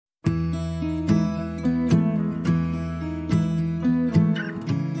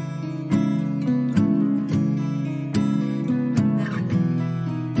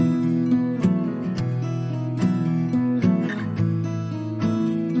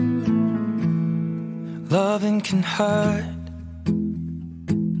Loving can hurt.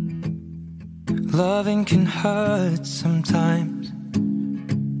 Loving can hurt sometimes,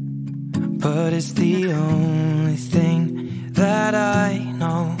 but it's the only thing that I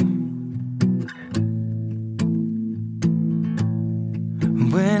know.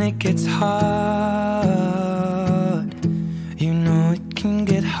 When it gets hard, you know it can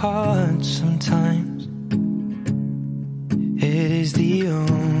get hard sometimes. It is the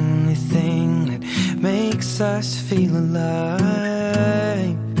only thing that makes us feel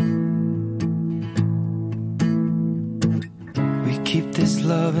alive. We keep this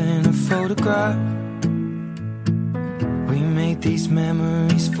love in a photograph. We make these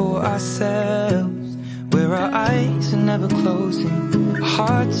memories for ourselves, where our eyes are never closing, our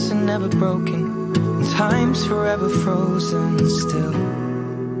hearts are never broken, and time's forever frozen still.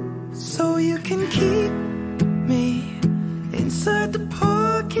 So you can keep me inside the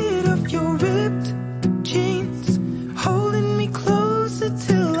pocket of your ripped jeans, holding me closer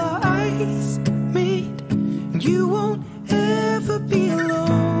till our eyes meet. You won't ever be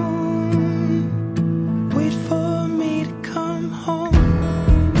alone. Wait for me to come home.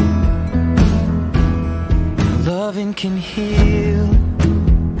 Loving can heal.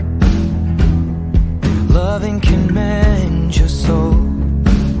 Loving can mend your soul.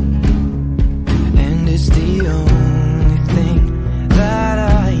 And it's the only thing that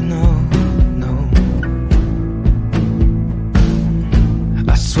I know.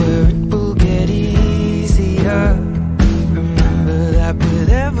 I swear it will get easier. Remember that with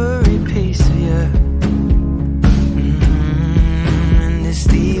every piece of you. And it's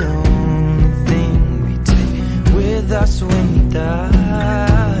the only thing we take with us when you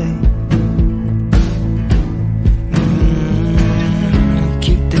die.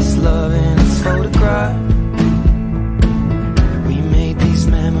 Keep this love in its photograph. We made these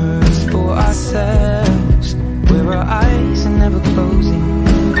memories for ourselves, where our eyes are never closing,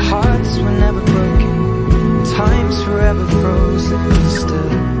 our hearts were never broken, time's forever frozen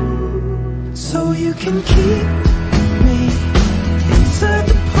still. So you can keep me inside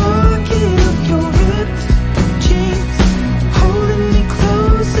the pocket of your ripped jeans, holding me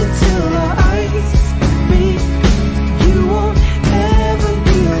closer till our eyes meet. You won't ever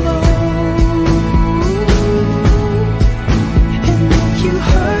be alone. And if you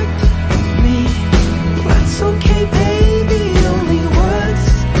hurt me, that's okay, baby. Only words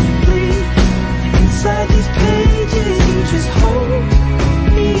bleed inside these pages. You just hold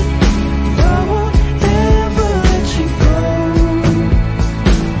me. I won't ever let you go.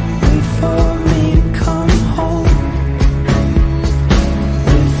 Wait for me to come home.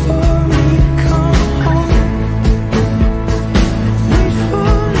 Wait for me to come home. Wait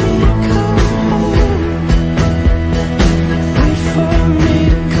for me to come home. Wait for me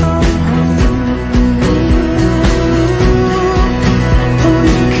to come home. Oh,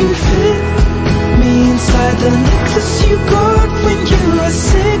 you can fit me inside the necklace you got when you were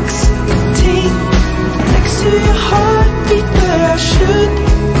 16, next to your heartbeat where I should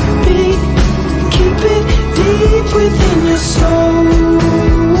be. Keep it deep within your soul.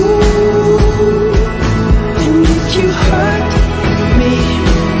 And if you hurt me,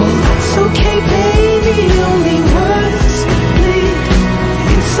 well, that's okay, baby. Only words bleed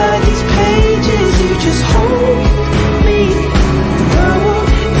inside these pages. You just hold me. I won't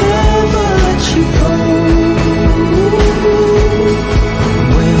ever let you go.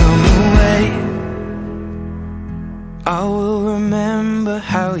 When I'm away, I will remember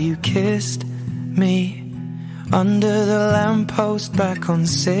how you kissed me under the lamppost back on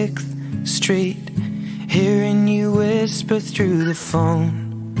 6th Street, hearing you whisper through the phone.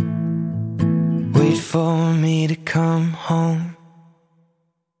 Wait for me to come home.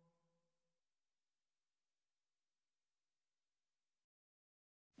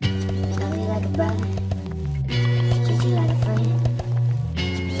 Love you like a brother, treat you like a friend,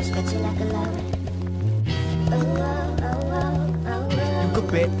 respect you like a lover. Oh, oh, oh, oh, oh. You could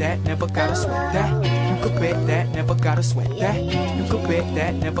bet that, never gotta sweat that. You could bet that, never gotta sweat that. You could bet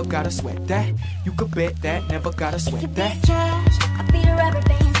that, never gotta sweat that. You could bet that, never gotta If you sweat be that. the trash, I'll be the rubber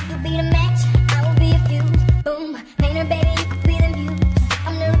band. You be the match, I will be a fuse. Boom, painter, baby, you could be the muse.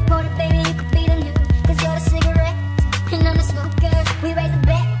 I'm the reporter, baby, you could be the news. Cause you're the cigarette, and I'm the smoker. We raise the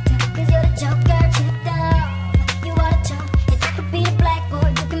bet, cause you're the joker. Tripped off, you are the chalk. And I could be the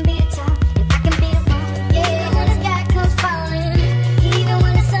blackboard, you can be the top. And I can be the rock, yeah, when the sky comes falling, even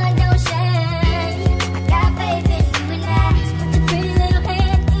when the sun don't shine. I got faith in you and I. Put your pretty little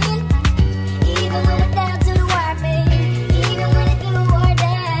hand in. Even when we're down to the wire, baby. Even when it's do or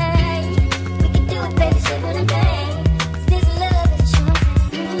die.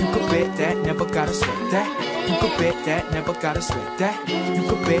 never gotta sweat that. You could bet that, never gotta sweat that. You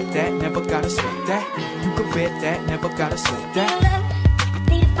could bet that, never gotta sweat that. You could bet that, never gotta sweat that.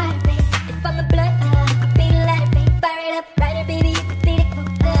 Be the fire, baby. If I'm the blood, be the lighter, baby. Fire it up, writer, baby. You could be the quote.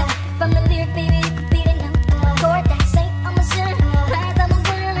 If I'm the lyric, baby, you could be the note. Chord that saint on my son. Rise, I'm a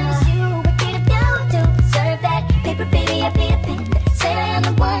winner, and it's you. What can I do to deserve that? Paper, baby, I be a pen. Say I am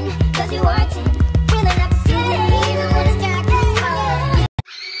the one, 'cause you are 10. Willing not to say, even when it's dark.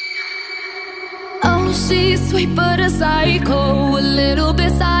 Oh, she's sweet but a psycho, a little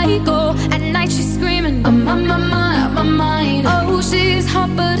bit psycho. At night she's screaming, I'm on my mind. Oh, she's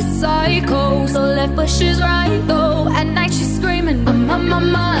hot but a psycho, so left but she's right though. At night she's screaming, I'm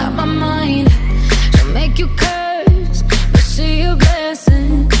on my mind. She'll make you curse, but she a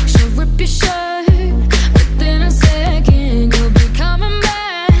blessing. She'll rip your shirt within a second. You'll be coming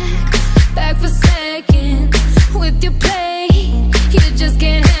back for seconds with your play. You just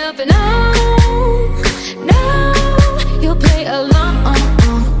can't help it, no. You'll play along,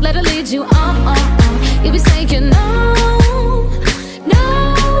 let her lead you on. You'll be saying no,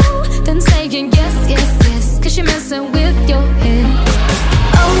 then saying yes, 'cause she messing with your head.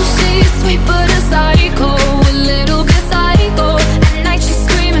 Oh, she's sweet but a psycho, a little bit psycho. At night she's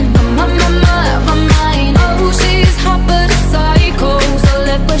screaming, my mind. Oh, she's hot but a psycho, so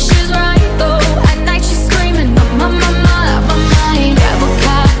left but she's right though. At night she's screaming, my mind. Grab a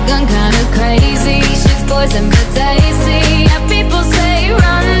cop gun, kinda crazy. She's poison but tasty. Yeah, people say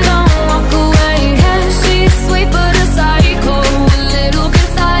run, don't walk away. Yeah, she's sweet but a psycho, a little bit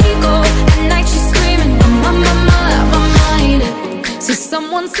psycho. At night she's screaming, my mind. See,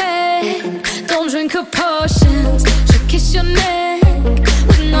 someone said, don't drink her potions. She'll kiss your neck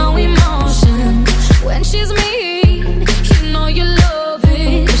with no emotion. When she's mean, you know you love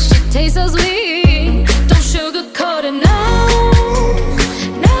it, 'cause she tastes so sweet. Don't sugarcoat it, no.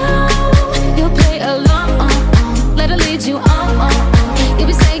 You'll play along, let her lead you on. You'll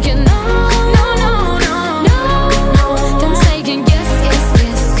be saying no, then saying yes,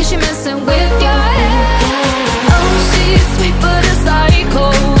 'cause she messing with your head. Oh, she's sweet but a psycho,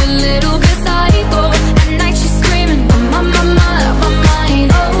 a little bit psycho. At night she's screaming, my mind.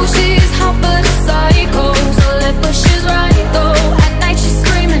 Oh, she's hot but a psycho, so left but she's right though. At night she's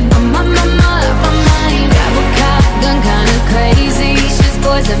screaming, my mind. Grab a cop gun, kinda crazy. She's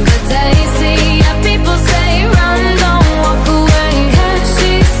poison but tasty. Yeah, people say run, don't walk away. Yeah,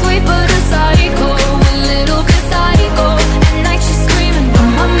 she's sweet but a psycho, a little bit psycho. At night she's screaming, my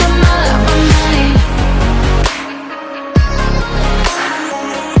mind.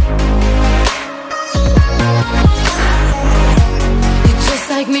 You're just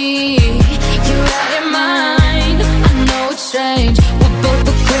like me, you're out your mind. I know it's strange, we're both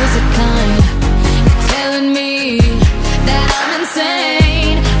the crazy kind. You're telling me that I'm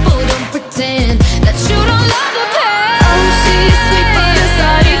insane, but don't pretend that you don't love the pain. Oh, she's sweet but a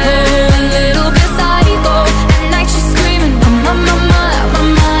psycho, a little bit psycho. At night she's screaming, my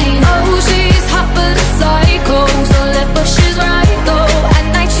mind. Oh, she's hot but a psycho, so left but she's right though. At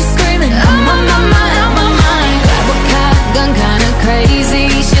night she's screaming, my mind. Grab a cop gun, kinda crazy.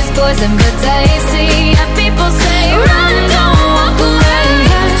 She's poison but tasty. Yeah, people say run, don't walk away.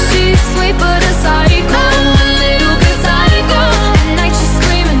 Yeah, she's sweet but a psycho, a little bit psycho. At night she's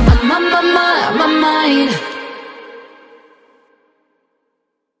screaming, my mind.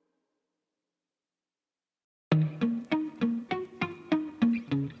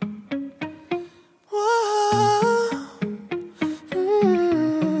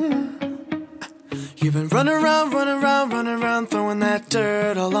 You've been running around, throwing that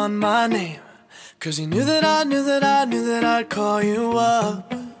dirt all on my name. 'Cause you knew that I'd call you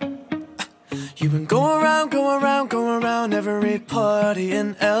up. You've been going around every party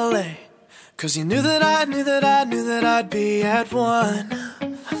in LA. 'Cause you knew that I'd be at one.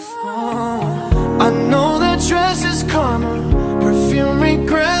 Oh, I know that dress is karma, perfume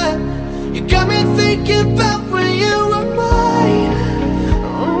regret. You got me thinking about when you were mine.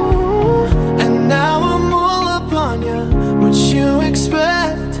 And now I'm all up on you, what you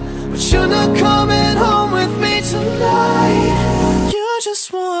expect? But you're not coming home with me tonight. You just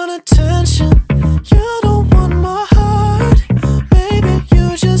want attention, you don't want my heart. Maybe you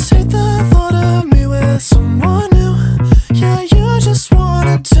just hate the thought of me with someone new. Yeah, you just want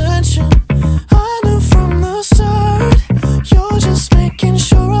attention, I knew from the start. You're just making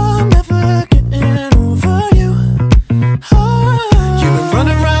sure I'm never getting over you.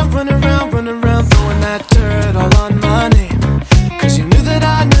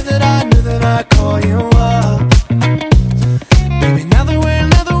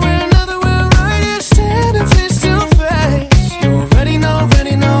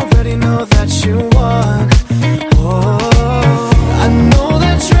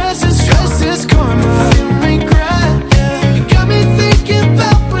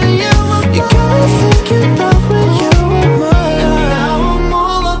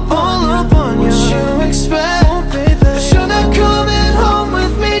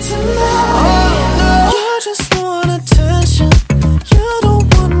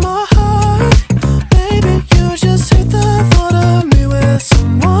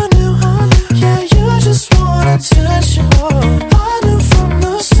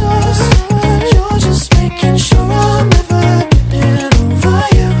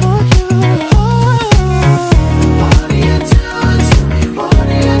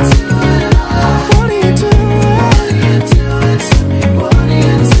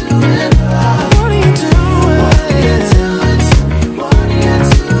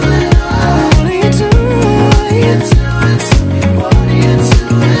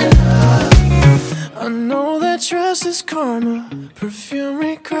 perfume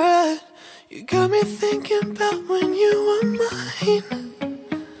regret. You got me thinking about when you were mine.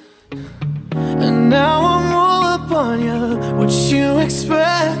 And now I'm all up on you, what you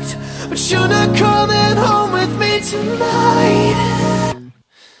expect? But you're not coming home with me tonight.